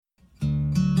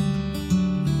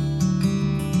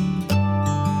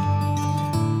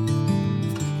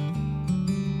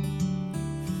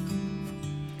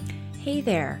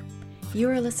Hey there,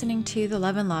 you are listening to the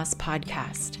Love and Loss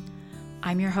podcast.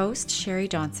 I'm your host, Sherry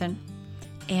Johnson,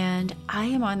 and I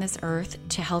am on this earth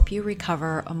to help you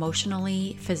recover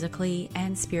emotionally, physically,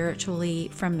 and spiritually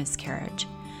from miscarriage.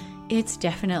 It's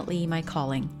definitely my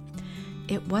calling.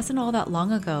 It wasn't all that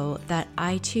long ago that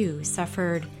I too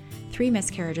suffered 3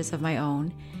 miscarriages of my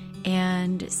own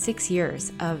and 6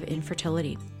 years of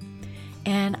infertility.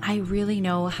 And I really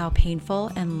know how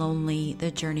painful and lonely the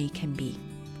journey can be.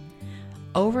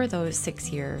 Over those 6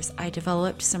 years, I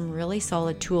developed some really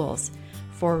solid tools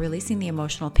for releasing the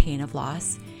emotional pain of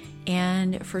loss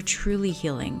and for truly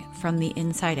healing from the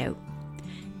inside out.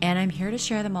 And I'm here to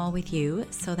share them all with you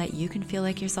so that you can feel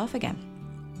like yourself again.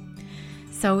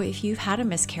 So if you've had a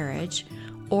miscarriage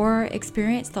or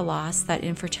experienced the loss that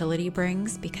infertility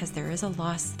brings, because there is a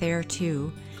loss there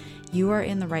too, you are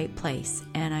in the right place.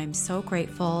 And I'm so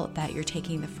grateful that you're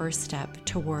taking the first step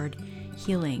toward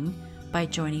healing by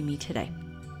joining me today.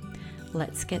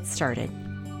 Let's get started.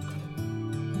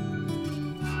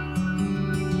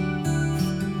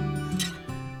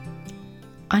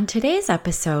 On today's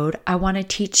episode, I want to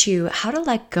teach you how to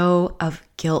let go of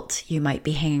guilt you might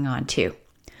be hanging on to.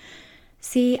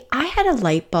 See, I had a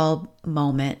light bulb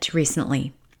moment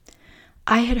recently.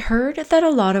 I had heard that a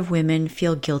lot of women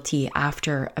feel guilty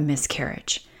after a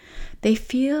miscarriage. They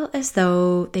feel as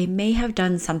though they may have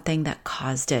done something that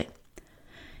caused it.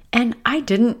 And I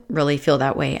didn't really feel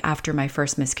that way after my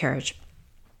first miscarriage.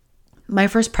 My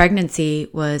first pregnancy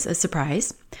was a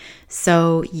surprise.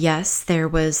 So yes, there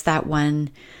was that one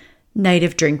night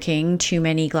of drinking too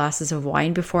many glasses of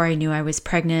wine before I knew I was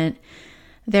pregnant.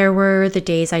 There were the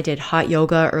days I did hot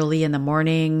yoga early in the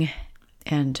morning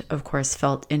and of course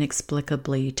felt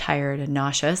inexplicably tired and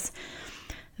nauseous.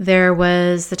 There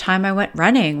was the time I went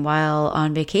running while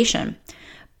on vacation.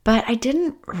 But I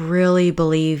didn't really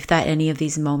believe that any of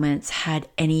these moments had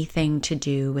anything to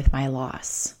do with my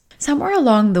loss. Somewhere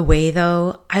along the way,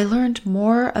 though, I learned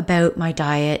more about my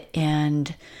diet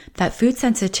and that food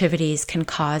sensitivities can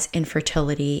cause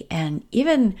infertility and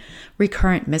even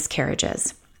recurrent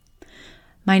miscarriages.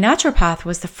 My naturopath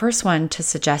was the first one to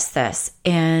suggest this,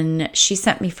 and she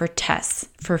sent me for tests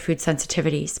for food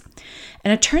sensitivities.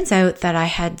 And it turns out that I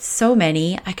had so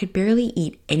many, I could barely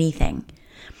eat anything.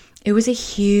 It was a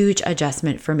huge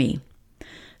adjustment for me.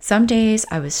 Some days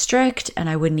I was strict and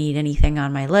I wouldn't eat anything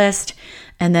on my list.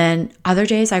 And then other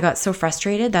days I got so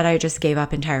frustrated that I just gave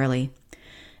up entirely.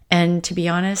 And to be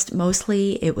honest,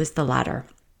 mostly it was the latter.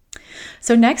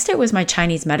 So next it was my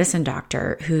Chinese medicine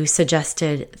doctor who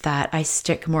suggested that I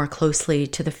stick more closely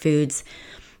to the foods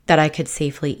that I could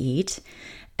safely eat.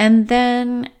 And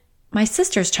then my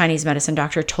sister's Chinese medicine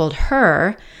doctor told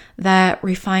her that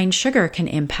refined sugar can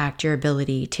impact your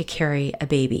ability to carry a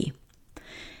baby.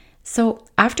 So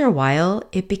after a while,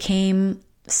 it became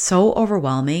so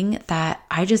overwhelming that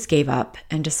I just gave up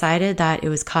and decided that it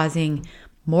was causing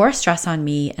more stress on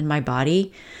me and my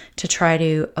body to try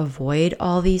to avoid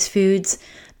all these foods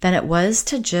than it was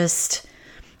to just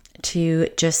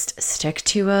stick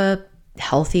to a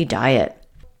healthy diet.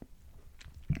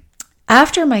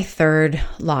 After my third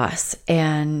loss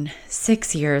and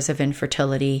 6 years of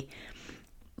infertility,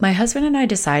 my husband and I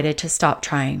decided to stop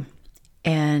trying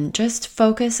and just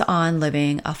focus on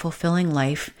living a fulfilling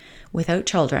life without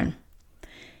children.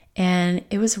 And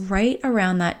it was right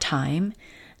around that time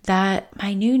that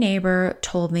my new neighbor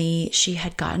told me she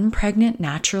had gotten pregnant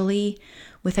naturally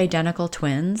with identical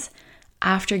twins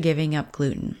after giving up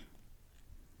gluten.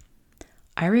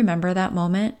 I remember that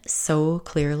moment so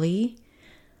clearly.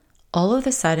 All of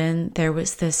a sudden, there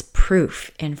was this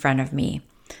proof in front of me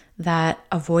that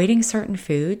avoiding certain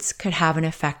foods could have an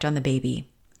effect on the baby.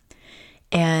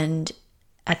 And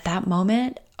at that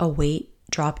moment, a weight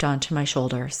dropped onto my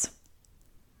shoulders.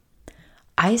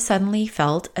 I suddenly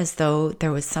felt as though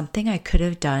there was something I could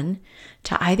have done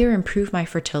to either improve my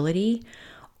fertility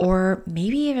or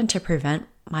maybe even to prevent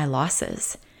my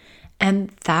losses. And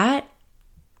that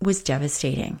was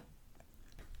devastating.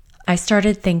 I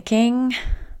started thinking,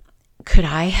 could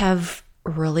I have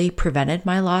really prevented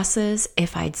my losses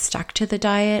if I'd stuck to the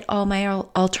diet all my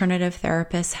alternative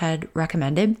therapists had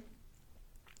recommended?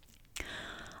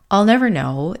 I'll never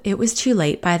know. It was too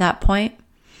late by that point,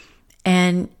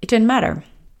 and it didn't matter.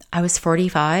 I was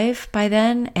 45 by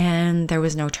then, and there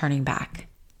was no turning back.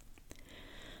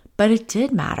 But it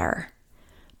did matter.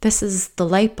 This is the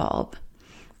light bulb.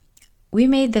 We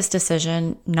made this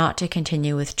decision not to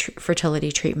continue with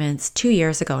fertility treatments 2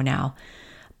 years ago now.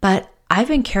 But I've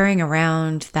been carrying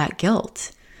around that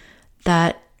guilt,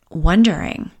 that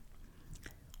wondering,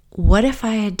 what if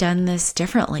I had done this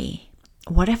differently?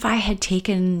 What if I had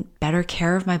taken better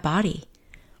care of my body?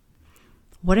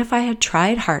 What if I had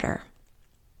tried harder?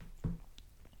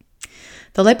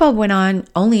 The light bulb went on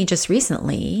only just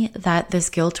recently that this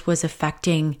guilt was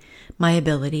affecting my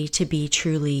ability to be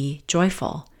truly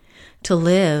joyful, to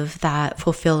live that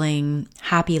fulfilling,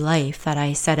 happy life that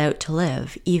I set out to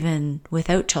live, even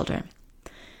without children.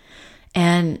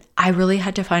 And I really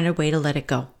had to find a way to let it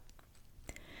go.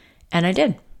 And I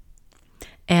did.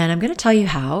 And I'm going to tell you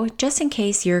how, just in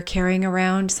case you're carrying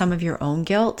around some of your own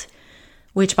guilt,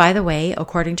 which, by the way,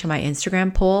 according to my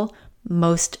Instagram poll,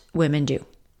 most women do.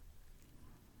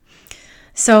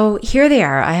 So here they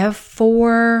are. I have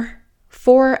four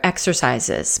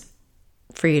exercises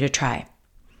for you to try.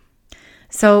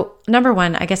 So number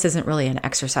one, I guess, isn't really an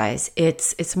exercise.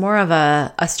 It's more of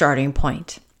a starting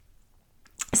point.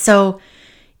 So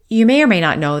you may or may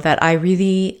not know that I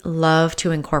really love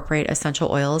to incorporate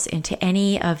essential oils into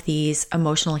any of these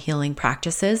emotional healing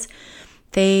practices.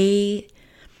 They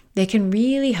can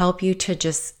really help you to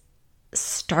just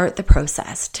start the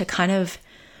process, to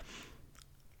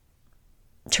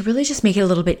really just make it a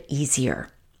little bit easier.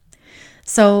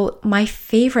 So my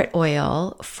favorite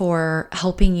oil for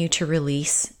helping you to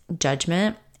release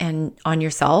judgment and on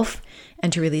yourself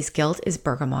and to release guilt is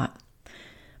bergamot.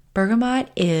 Bergamot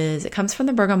it comes from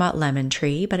the bergamot lemon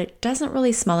tree, but it doesn't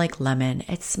really smell like lemon.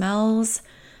 It smells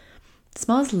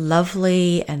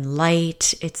lovely and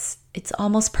light. It's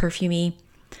almost perfumey,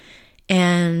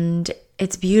 and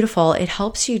it's beautiful. It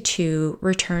helps you to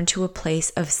return to a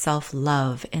place of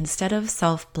self-love instead of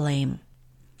self-blame.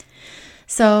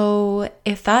 So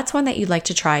if that's one that you'd like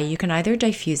to try, you can either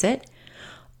diffuse it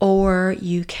or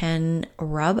you can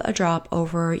rub a drop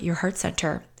over your heart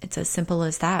center. It's as simple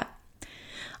as that.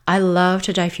 I love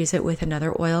to diffuse it with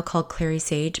another oil called clary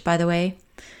sage, by the way.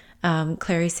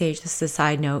 Clary sage, this is a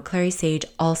side note, clary sage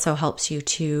also helps you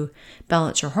to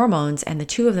balance your hormones, and the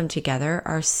two of them together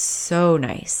are so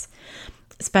nice,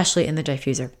 especially in the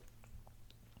diffuser.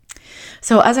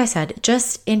 So as I said,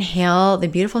 just inhale the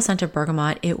beautiful scent of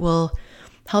bergamot. It will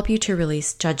help you to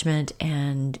release judgment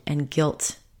and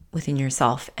guilt within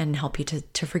yourself and help you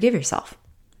to forgive yourself.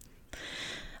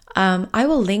 I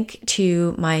will link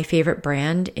to my favorite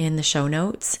brand in the show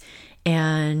notes,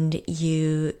 and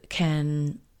you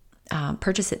can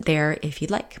purchase it there if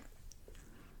you'd like.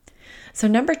 So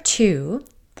number 2,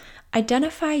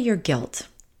 identify your guilt.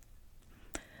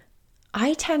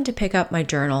 I tend to pick up my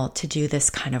journal to do this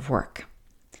kind of work.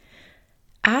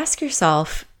 Ask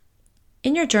yourself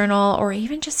in your journal or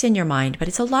even just in your mind, but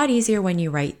it's a lot easier when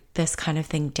you write this kind of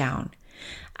thing down.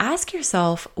 Ask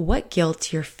yourself what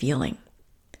guilt you're feeling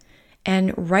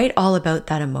and write all about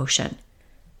that emotion.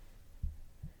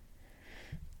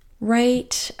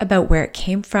 Write about where it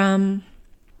came from,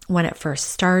 when it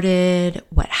first started,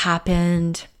 what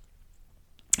happened,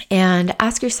 and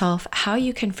ask yourself how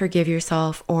you can forgive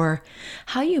yourself or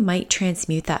how you might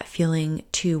transmute that feeling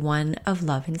to one of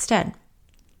love instead.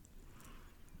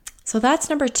 So that's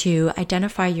number 2,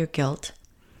 identify your guilt.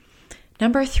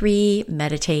 Number 3,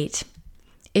 meditate.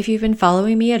 If you've been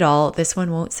following me at all, this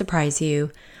one won't surprise you.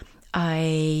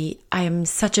 I am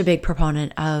such a big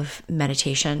proponent of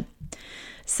meditation.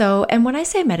 So, and when I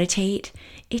say meditate,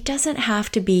 it doesn't have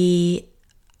to be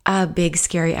a big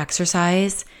scary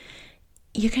exercise.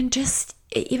 You can just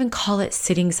even call it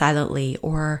sitting silently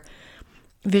or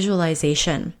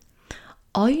visualization.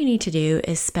 All you need to do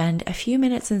is spend a few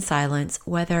minutes in silence,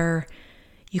 whether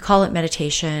you call it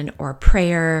meditation or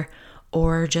prayer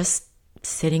or just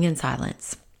sitting in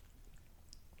silence.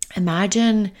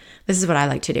 Imagine, this is what I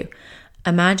like to do.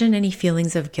 Imagine any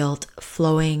feelings of guilt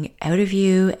flowing out of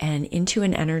you and into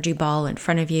an energy ball in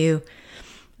front of you.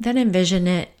 Then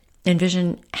envision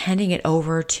handing it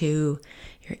over to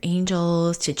your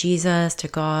angels, to Jesus, to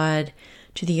God,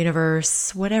 to the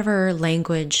universe, whatever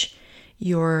language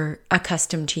you're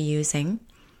accustomed to using.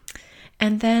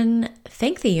 And then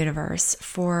thank the universe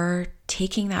for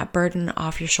taking that burden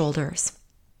off your shoulders.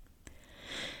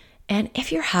 And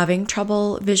if you're having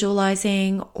trouble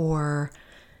visualizing or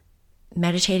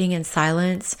meditating in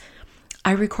silence,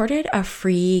 I recorded a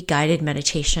free guided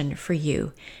meditation for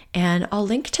you, and I'll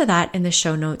link to that in the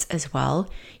show notes as well.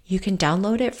 You can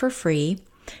download it for free,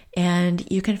 and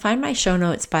you can find my show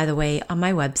notes, by the way, on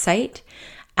my website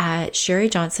at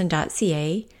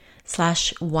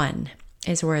sherryjohnson.ca/1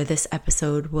 is where this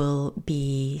episode will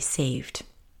be saved.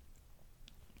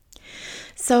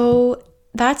 So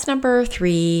that's number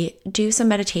 3. Do some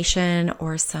meditation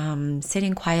or some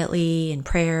sitting quietly in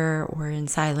prayer or in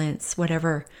silence,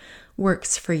 whatever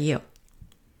works for you.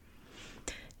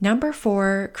 Number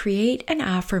 4, create an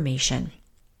affirmation.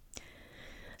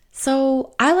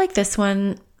 So I like this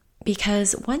one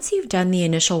because once you've done the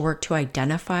initial work to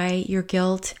identify your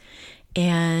guilt,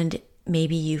 and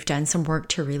maybe you've done some work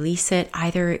to release it,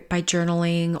 either by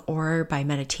journaling or by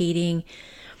meditating,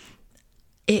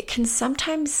 it can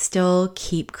sometimes still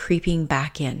keep creeping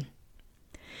back in.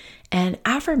 And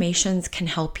affirmations can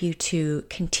help you to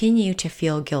continue to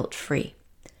feel guilt-free.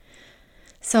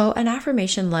 So an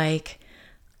affirmation like,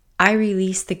 I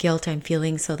release the guilt I'm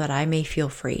feeling so that I may feel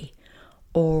free,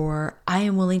 or I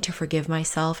am willing to forgive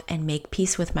myself and make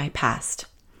peace with my past.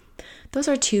 Those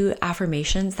are two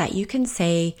affirmations that you can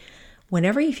say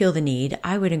whenever you feel the need.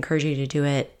 I would encourage you to do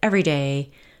it every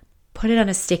day. Put it on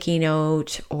a sticky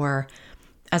note or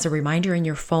as a reminder in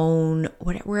your phone,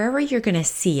 wherever you're going to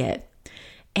see it.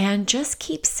 And just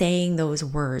keep saying those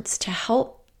words to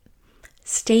help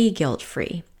stay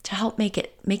guilt-free, to help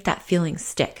make that feeling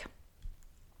stick.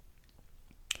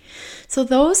 So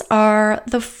those are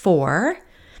the 4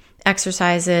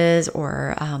 exercises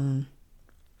or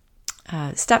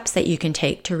steps that you can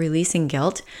take to releasing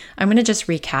guilt. I'm going to just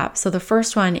recap. So the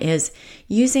first one is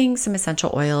using some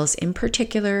essential oils. In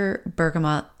particular,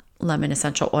 bergamot lemon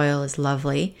essential oil is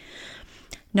lovely.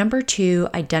 Number 2,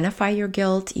 identify your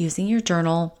guilt using your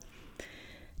journal.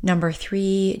 Number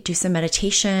 3, do some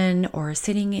meditation or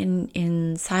sitting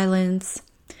in silence.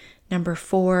 Number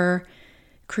 4,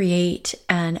 create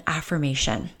an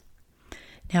affirmation.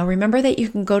 Now remember that you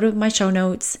can go to my show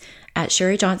notes at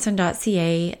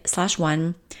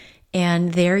sherryjohnson.ca/1,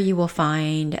 and there you will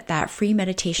find that free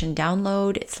meditation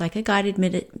download. It's like a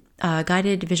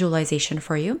guided visualization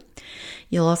for you.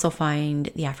 You'll also find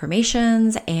the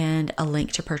affirmations and a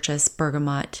link to purchase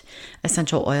bergamot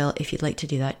essential oil if you'd like to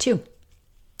do that too.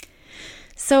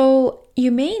 So you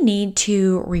may need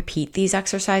to repeat these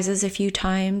exercises a few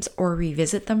times or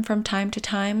revisit them from time to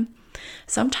time.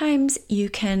 Sometimes you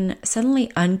can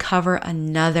suddenly uncover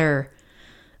another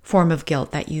form of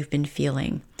guilt that you've been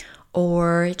feeling,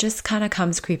 or it just kind of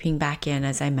comes creeping back in,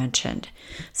 as I mentioned.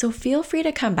 So feel free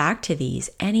to come back to these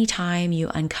anytime you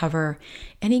uncover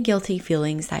any guilty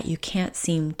feelings that you can't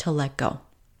seem to let go.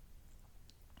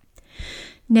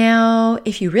 Now,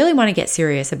 if you really want to get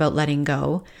serious about letting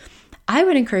go, I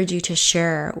would encourage you to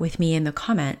share with me in the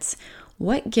comments,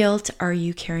 what guilt are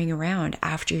you carrying around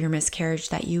after your miscarriage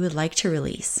that you would like to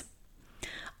release?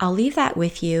 I'll leave that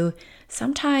with you.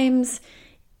 Sometimes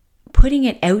putting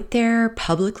it out there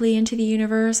publicly into the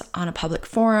universe on a public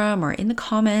forum or in the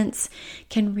comments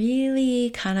can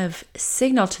really kind of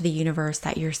signal to the universe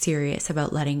that you're serious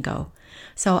about letting go.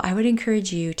 So I would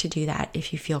encourage you to do that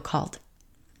if you feel called.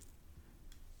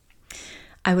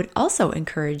 I would also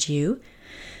encourage you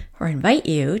or invite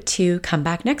you to come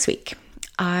back next week.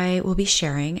 I will be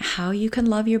sharing how you can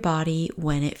love your body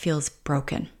when it feels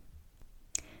broken.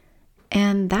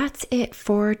 And that's it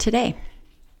for today.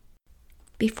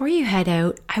 Before you head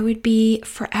out, I would be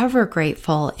forever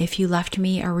grateful if you left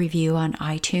me a review on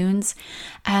iTunes,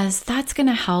 as that's going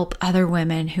to help other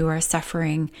women who are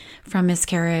suffering from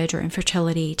miscarriage or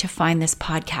infertility to find this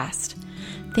podcast.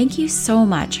 Thank you so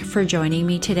much for joining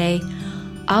me today.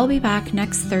 I'll be back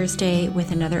next Thursday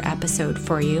with another episode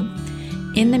for you.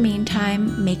 In the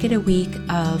meantime, make it a week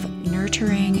of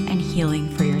nurturing and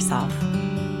healing for yourself.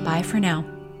 Bye for now.